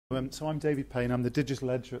So I'm David Payne. I'm the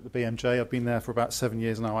digital editor at the BMJ. I've been there for about 7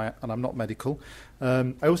 years now, and I'm not medical.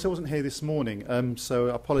 I also wasn't here this morning, so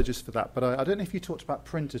apologies for that. But I don't know if you talked about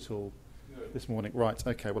print at all this morning. Right,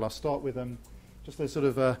 okay. Well, I'll start with just a sort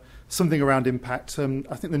of something around impact.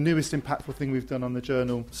 I think the newest impactful thing we've done on the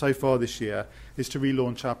journal so far this year is to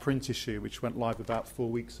relaunch our print issue, which went live about 4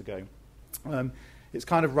 weeks ago. It's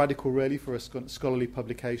kind of radical, really, for a scholarly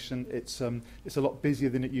publication. It's a lot busier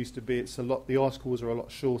than it used to be. The articles are a lot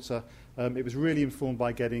shorter. It was really informed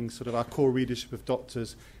by getting sort of our core readership of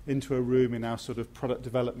doctors into a room in our sort of product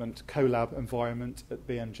development collab environment at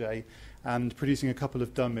BMJ and producing a couple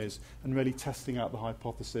of dummies and really testing out the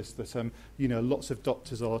hypothesis that lots of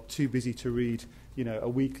doctors are too busy to read a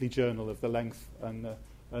weekly journal of the length and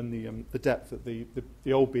the depth that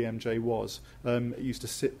the old BMJ was. It used to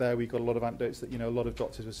sit there. We got a lot of anecdotes that a lot of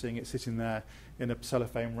doctors were seeing it sitting there in a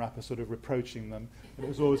cellophane wrapper, sort of reproaching them. And it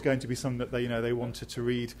was always going to be something that they wanted to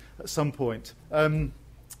read at some point.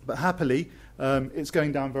 But happily, it's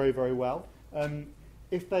going down very, very well.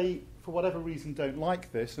 If they, for whatever reason, don't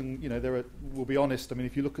like this, and we'll be honest. I mean,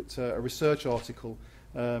 if you look at a research article,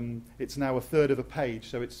 it's now a third of a page,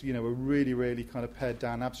 so it's a really, really kind of pared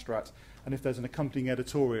down abstract. And if there's an accompanying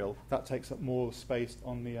editorial, that takes up more space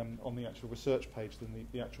on the actual research page than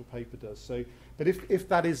the actual paper does. So, but if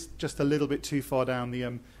that is just a little bit too far down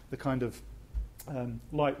the kind of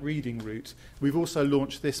light reading route, we've also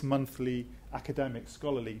launched this monthly academic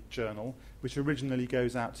scholarly journal, which originally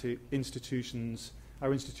goes out to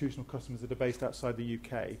our institutional customers that are based outside the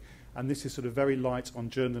UK. And this is sort of very light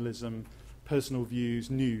on journalism, personal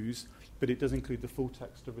views, news, but it does include the full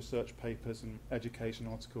text of research papers and education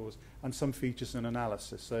articles and some features and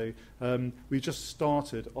analysis. So we just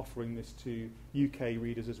started offering this to UK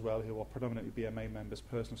readers as well, who are predominantly BMA members,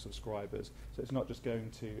 personal subscribers. So it's not just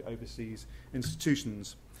going to overseas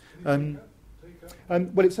institutions. Well,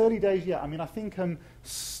 it's early days yet. I mean, I think a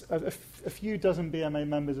few dozen BMA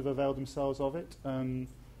members have availed themselves of it.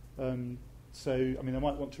 So, I mean, they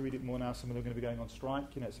might want to read it more now. Some of them are going to be going on strike.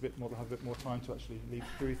 It's a bit more. They'll have a bit more time to actually lead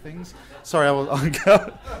through things. Sorry,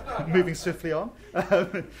 I'm moving swiftly on.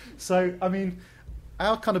 So, I mean,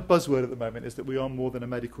 our kind of buzzword at the moment is that we are more than a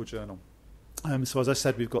medical journal. So, as I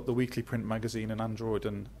said, we've got the weekly print magazine and Android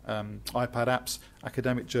and iPad apps,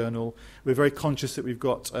 academic journal. We're very conscious that we've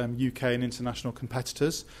got UK and international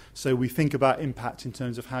competitors. So we think about impact in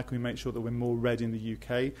terms of how can we make sure that we're more read in the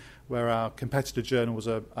UK, where our competitor journals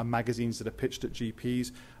are magazines that are pitched at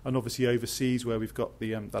GPs, and obviously overseas where we've got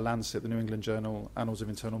the Lancet, the New England Journal, Annals of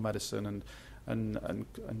Internal Medicine,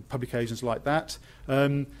 and publications like that.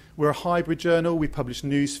 We're a hybrid journal. We publish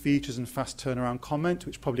news, features and fast turnaround comment,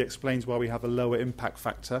 which probably explains why we have a lower impact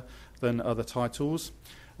factor than other titles.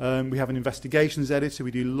 We have an investigations editor.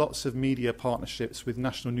 We do lots of media partnerships with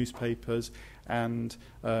national newspapers and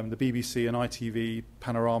the BBC and ITV,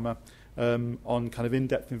 Panorama, on kind of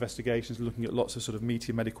in-depth investigations, looking at lots of sort of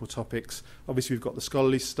meaty medical topics. Obviously, we've got the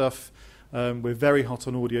scholarly stuff. We're very hot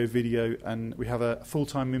on audio, video, and we have a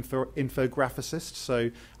full-time infographicist.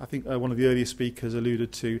 So I think one of the earlier speakers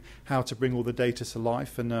alluded to how to bring all the data to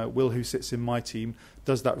life, and Will, who sits in my team,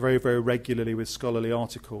 does that very, very regularly with scholarly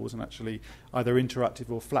articles and actually either interactive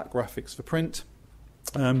or flat graphics for print.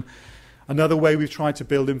 Another way we've tried to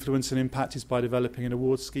build influence and impact is by developing an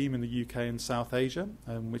awards scheme in the UK and South Asia,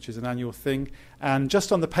 which is an annual thing. And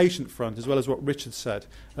just on the patient front, as well as what Richard said,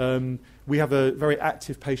 we have a very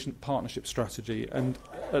active patient partnership strategy. And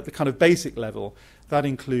at the kind of basic level, that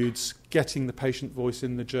includes getting the patient voice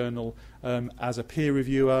in the journal as a peer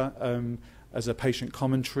reviewer, as a patient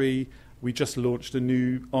commentary. We just launched a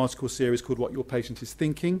new article series called What Your Patient Is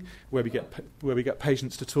Thinking, where we get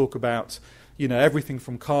patients to talk about everything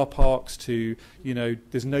from car parks to,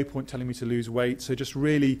 there's no point telling me to lose weight. So just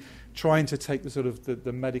really trying to take the sort of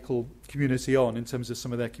the medical community on in terms of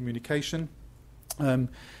some of their communication.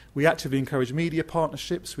 We actively encourage media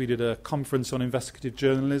partnerships. We did a conference on investigative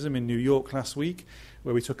journalism in New York last week,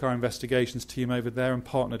 where we took our investigations team over there and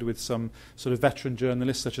partnered with some sort of veteran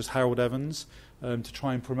journalists such as Harold Evans to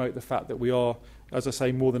try and promote the fact that we are, as I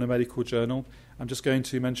say, more than a medical journal. I'm just going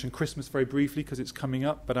to mention Christmas very briefly because it's coming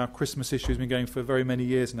up, but our Christmas issue has been going for very many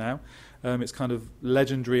years now. It's kind of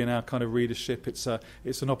legendary in our kind of readership. It's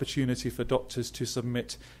an opportunity for doctors to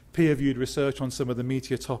submit peer-reviewed research on some of the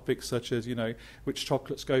meatier topics, such as, which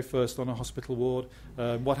chocolates go first on a hospital ward,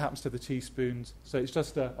 what happens to the teaspoons. So it's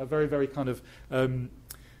just a very, very kind of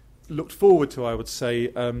looked forward to, I would say,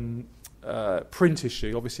 print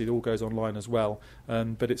issue. Obviously, it all goes online as well,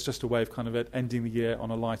 but it's just a way of kind of ending the year on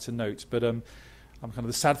a lighter note. But kind of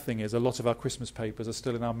the sad thing is a lot of our Christmas papers are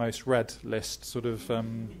still in our most read list, sort of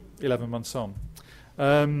 11 months on.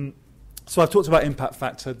 So I've talked about impact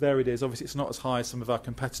factor. There it is. Obviously, it's not as high as some of our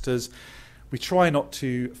competitors. We try not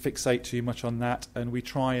to fixate too much on that, and we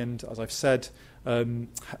try and, as I've said,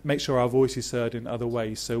 make sure our voice is heard in other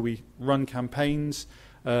ways. So we run campaigns.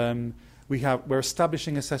 We're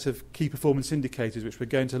establishing a set of key performance indicators which we're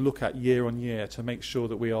going to look at year on year to make sure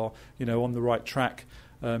that we are, on the right track,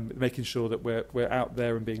 making sure that we're out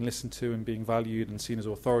there and being listened to and being valued and seen as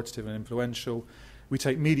authoritative and influential. We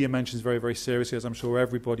take media mentions very, very seriously, as I'm sure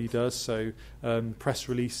everybody does. So press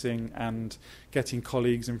releasing and getting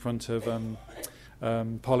colleagues in front of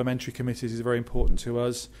parliamentary committees is very important to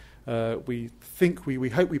us. We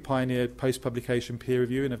hope we pioneered post-publication peer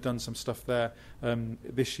review and have done some stuff there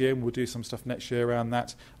this year, and we'll do some stuff next year around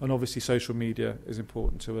that. And obviously social media is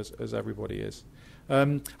important to us, as everybody is.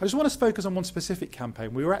 I just want to focus on one specific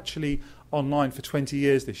campaign. We were actually online for 20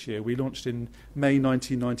 years this year. We launched in May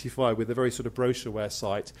 1995 with a very sort of brochureware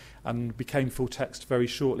site and became full text very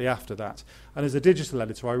shortly after that. And as a digital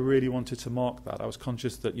editor, I really wanted to mark that. I was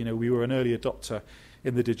conscious that we were an early adopter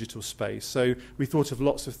in the digital space. So we thought of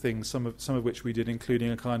lots of things, some of which we did, including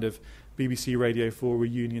a kind of BBC Radio 4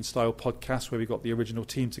 reunion-style podcast where we got the original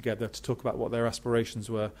team together to talk about what their aspirations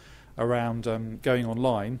were around going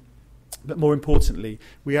online. But more importantly,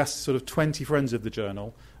 we asked sort of 20 friends of the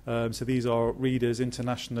journal. So these are readers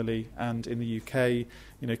internationally and in the UK,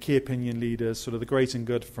 key opinion leaders, sort of the great and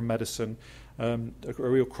good from medicine, a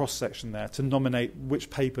real cross-section there, to nominate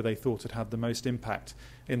which paper they thought had the most impact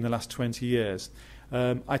in the last 20 years.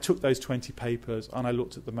 I took those 20 papers and I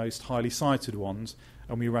looked at the most highly cited ones,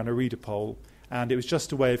 and we ran a reader poll. And it was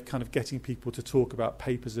just a way of kind of getting people to talk about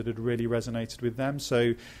papers that had really resonated with them.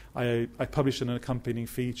 So I published an accompanying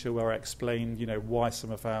feature where I explained, why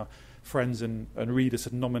some of our friends and readers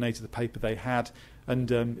had nominated the paper they had. And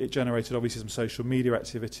it generated obviously some social media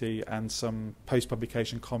activity and some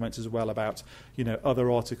post-publication comments as well about, other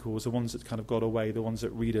articles, the ones that kind of got away, the ones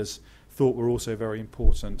that readers thought were also very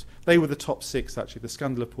important. They were the top 6, actually. The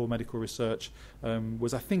Scandal of Poor Medical Research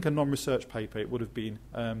was, I think, a non-research paper. It would have been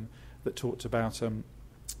that talked about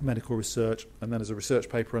medical research, and then there's a research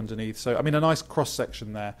paper underneath. So, a nice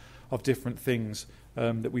cross-section there of different things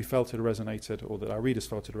that we felt had resonated, or that our readers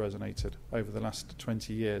felt had resonated over the last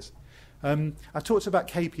 20 years. I talked about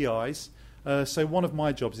KPIs. So one of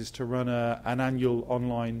my jobs is to run an annual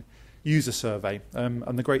online user survey.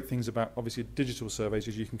 And the great things about, obviously, digital surveys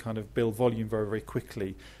is you can kind of build volume very, very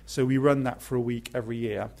quickly. So we run that for a week every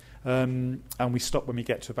year. And we stop when we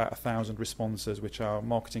get to about 1,000 responses, which our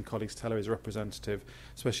marketing colleagues tell us is representative,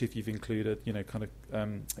 especially if you've included,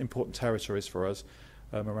 important territories for us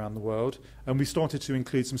around the world. And we started to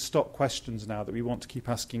include some stock questions now that we want to keep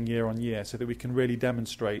asking year on year, so that we can really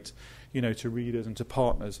demonstrate, to readers and to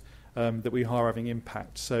partners that we are having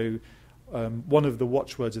impact. So one of the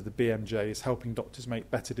watchwords of the BMJ is helping doctors make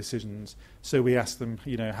better decisions. So we ask them,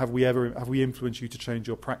 have we influenced you to change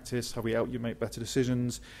your practice? Have we helped you make better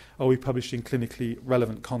decisions? Are we publishing clinically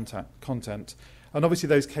relevant content? And obviously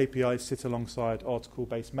those KPIs sit alongside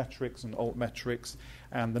article-based metrics and alt metrics,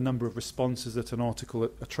 and the number of responses that an article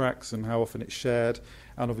attracts and how often it's shared,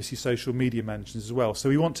 and obviously social media mentions as well. So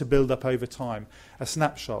we want to build up over time a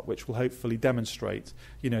snapshot which will hopefully demonstrate,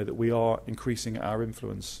 that we are increasing our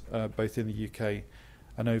influence both in the UK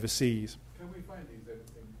and overseas. Can we find these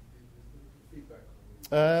in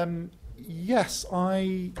feedback? Yes,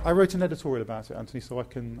 I wrote an editorial about it, Anthony, so I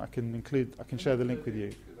can share the link with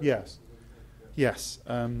you. Yes,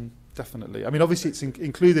 definitely. Obviously, it's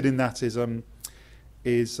included in that is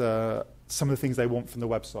some of the things they want from the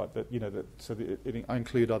website. I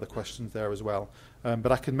include other questions there as well.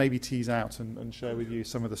 But I can maybe tease out and share with you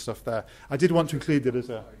some of the stuff there. I did want to include it as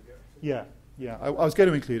a I was going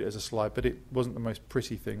to include it as a slide, but it wasn't the most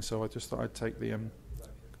pretty thing, so I just thought I'd take the.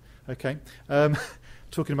 Okay,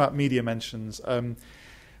 talking about media mentions.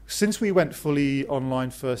 Since we went fully online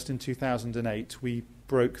first in 2008, we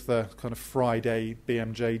broke the kind of Friday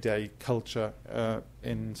BMJ Day culture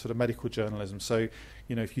in sort of medical journalism. So,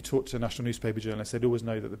 if you talk to national newspaper journalists, they'd always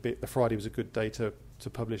know that the Friday was a good day to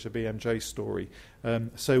publish a BMJ story.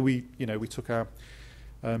 So we took our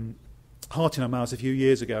heart in our mouths a few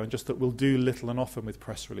years ago and just thought we'll do little and often with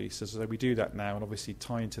press releases. So we do that now and obviously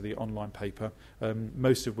tie into the online paper,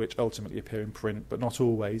 most of which ultimately appear in print, but not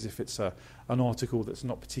always. If it's an article that's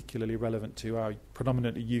not particularly relevant to our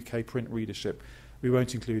predominantly UK print readership, we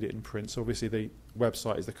won't include it in print. So obviously the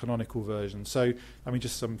website is the canonical version. So,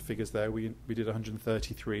 just some figures there. We did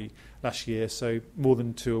 133 last year, so more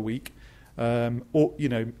than 2 a week.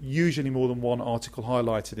 Usually more than one article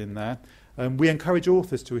highlighted in there. We encourage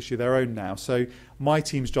authors to issue their own now. So my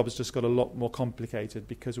team's job has just got a lot more complicated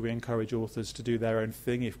because we encourage authors to do their own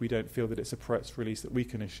thing if we don't feel that it's a press release that we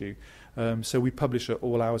can issue. So we publish at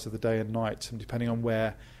all hours of the day and night, and depending on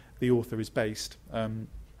where the author is based, and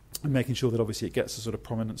making sure that obviously it gets a sort of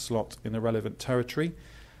prominent slot in the relevant territory.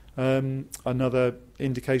 Another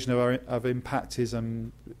indication of impact is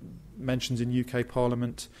mentions in UK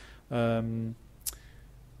Parliament,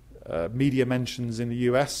 media mentions in the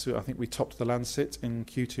US. I think we topped the Lancet in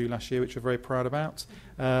Q2 last year, which we're very proud about.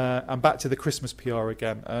 And back to the Christmas PR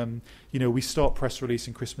again. We start press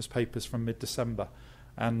releasing Christmas papers from mid-December.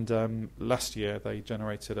 And last year they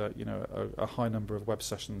generated a high number of web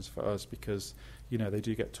sessions for us because they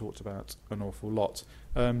do get talked about an awful lot.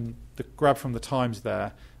 The grab from the Times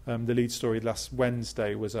there, the lead story last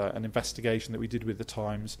Wednesday was an investigation that we did with the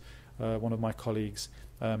Times, one of my colleagues,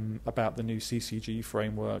 about the new CCG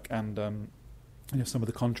framework and some of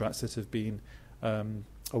the contracts that have been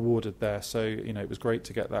awarded there. So it was great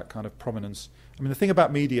to get that kind of prominence. I mean, the thing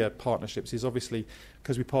about media partnerships is obviously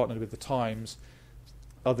because we partnered with the Times,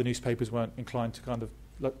 other newspapers weren't inclined to kind of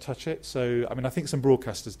touch it. So I mean, I think some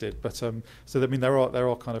broadcasters did, but there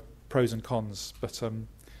are kind of pros and cons. But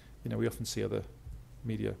we often see other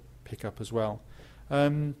media pick up as well.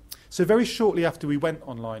 So very shortly after we went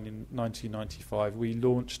online in 1995, we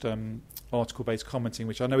launched article-based commenting,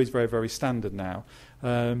 which I know is very, very standard now.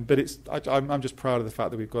 But I'm just proud of the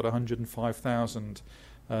fact that we've got 105,000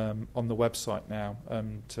 on the website now,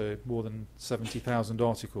 to more than 70,000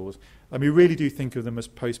 articles. And we really do think of them as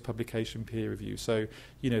post-publication peer review. So,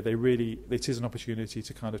 it is an opportunity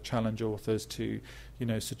to kind of challenge authors to,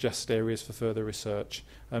 suggest areas for further research,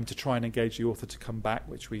 to try and engage the author to come back,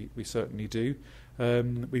 which we certainly do.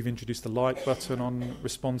 We've introduced the like button on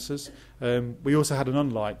responses. We also had an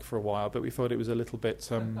unlike for a while, but we thought it was a little bit...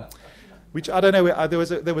 which I don't know. There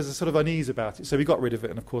was a sort of unease about it, so we got rid of it,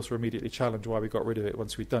 and of course we're immediately challenged why we got rid of it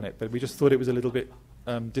once we'd done it. But we just thought it was a little bit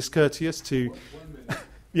discourteous to,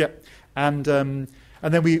 yeah. And then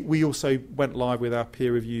we also went live with our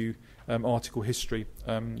peer review article history.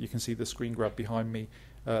 You can see the screen grab behind me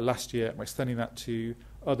last year. We're extending that to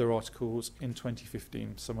other articles in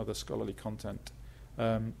 2015, some other scholarly content.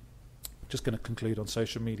 Just going to conclude on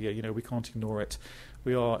social media. We can't ignore it.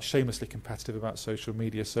 We are shamelessly competitive about social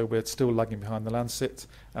media, so we're still lagging behind the Lancet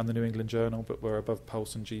and the New England Journal, but we're above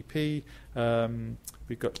Pulse and GP.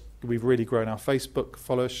 We've really grown our Facebook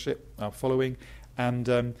following, and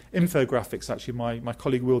infographics. Actually, my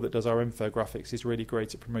colleague Will, that does our infographics, is really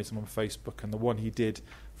great at promoting them on Facebook, and the one he did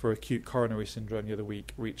for acute coronary syndrome the other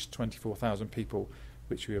week reached 24,000 people,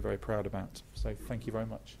 which we are very proud about. So thank you very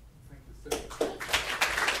much.